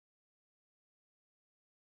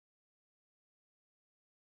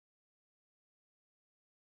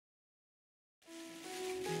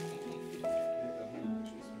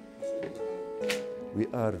We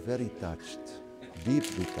are very touched,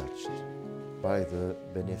 deeply touched by the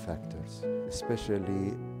benefactors,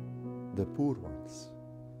 especially the poor ones,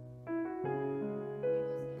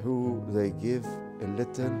 who they give a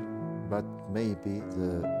little, but maybe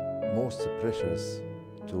the most precious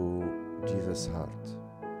to Jesus' heart.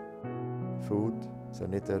 Food,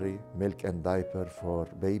 sanitary, milk and diaper for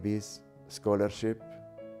babies, scholarship,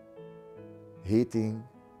 heating.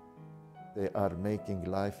 They are making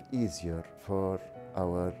life easier for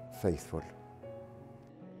our faithful.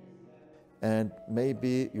 And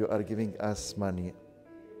maybe you are giving us money,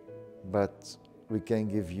 but we can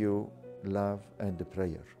give you love and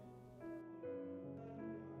prayer.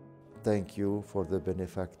 Thank you for the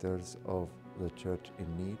benefactors of the church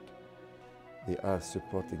in need. They are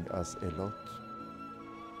supporting us a lot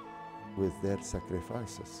with their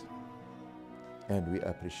sacrifices. And we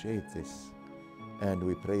appreciate this. And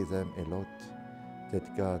we pray them a lot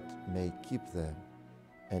that God may keep them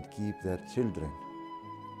and keep their children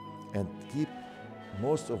and keep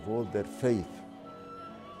most of all their faith.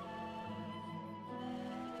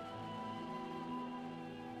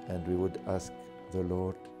 And we would ask the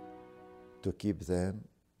Lord to keep them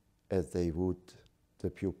as they would the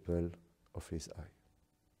pupil of His eye.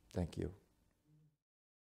 Thank you.